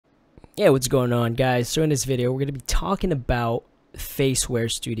Yeah, what's going on, guys? So in this video, we're going to be talking about Faceware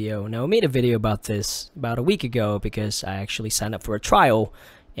Studio. Now, I made a video about this about a week ago because I actually signed up for a trial.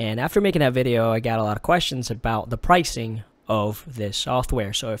 And after making that video, I got a lot of questions about the pricing of this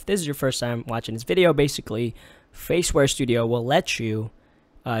software. So if this is your first time watching this video, basically, Faceware Studio will let you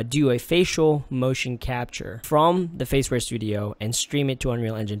do a facial motion capture from the Faceware Studio and stream it to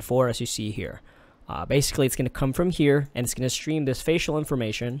Unreal Engine 4, as you see here. Basically, it's going to come from here, and it's going to stream this facial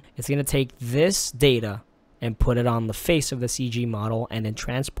information. It's going to take this data and put it on the face of the CG model, and then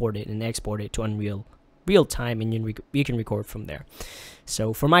transport it and export it to Unreal real time, and you can record from there.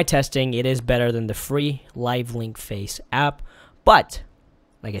 So for my testing, it is better than the free Live Link Face app, but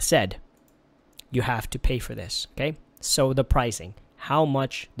like I said, you have to pay for this, okay? So the pricing, how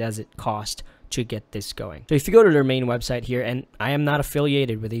much does it cost to get this going? So if you go to their main website here, and I am not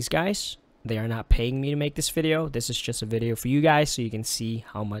affiliated with these guys, they are not paying me to make this video. This is just a video for you guys so you can see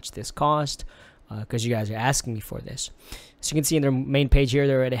how much this cost, because you guys are asking me for this. So you can see in their main page here,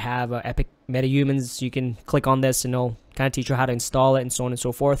 they already have Epic Metahumans. You can click on this and it'll kind of teach you how to install it and so on and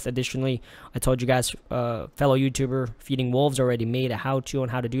so forth. Additionally, I told you guys, fellow YouTuber Feeding Wolves already made a how-to on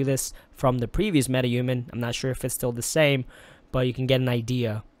how to do this from the previous Metahuman. I'm not sure if it's still the same, but you can get an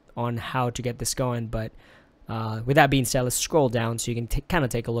idea on how to get this going. But with that being said, let's scroll down so you can kind of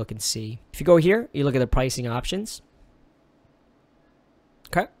take a look and see. If you go here, you look at the pricing options.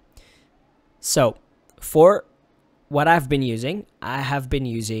 Okay. So for what I've been using, I have been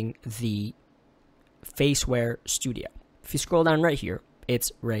using the Faceware Studio. If you scroll down right here,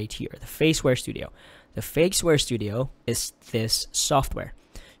 it's right here, the Faceware Studio. The Faceware Studio is this software.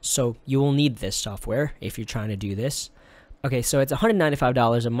 So you will need this software if you're trying to do this. Okay, so it's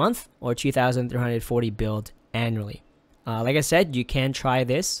 $195 a month or $2,340 billed annually. Like I said, you can try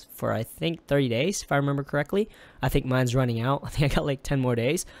this for, I think, 30 days, if I remember correctly. I think mine's running out. I think I got like 10 more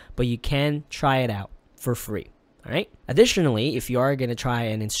days, but you can try it out for free. All right. Additionally, if you are going to try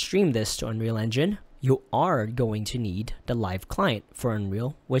and stream this to Unreal Engine, you are going to need the live client for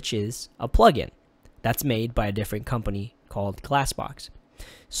Unreal, which is a plugin that's made by a different company called Glassbox.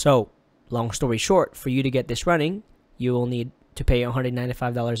 So, long story short, for you to get this running, you will need to pay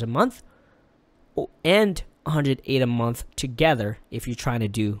 $195 a month and $108 a month together if you're trying to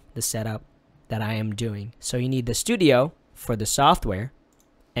do the setup that I am doing. So you need the studio for the software,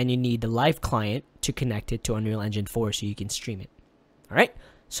 and you need the live client to connect it to Unreal Engine 4 so you can stream it. All right.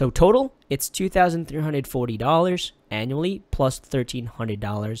 So total, it's $2,340 annually plus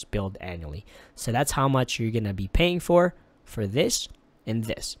 $1,300 billed annually. So that's how much you're going to be paying for this and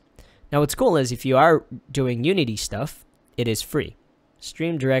this. Now what's cool is if you are doing Unity stuff, it is free.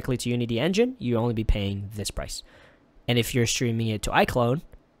 Stream directly to Unity Engine, you only be paying this price. And if you're streaming it to iClone,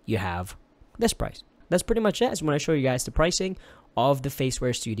 you have this price. That's pretty much it. I just want to show you guys the pricing of the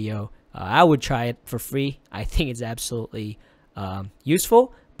Faceware Studio. I would try it for free. I think it's absolutely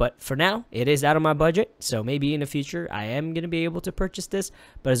useful. But for now, it is out of my budget. So maybe in the future, I am going to be able to purchase this.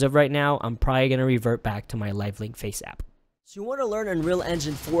 But as of right now, I'm probably going to revert back to my Live Link Face app. So you want to learn Unreal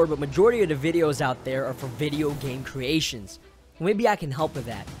Engine 4, but majority of the videos out there are for video game creations. Maybe I can help with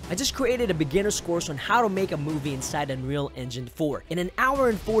that. I just created a beginner's course on how to make a movie inside Unreal Engine 4. In an hour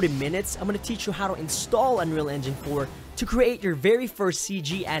and 40 minutes, I'm going to teach you how to install Unreal Engine 4 to create your very first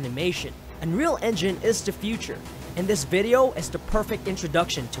CG animation. Unreal Engine is the future, and this video is the perfect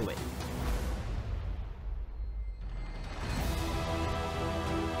introduction to it.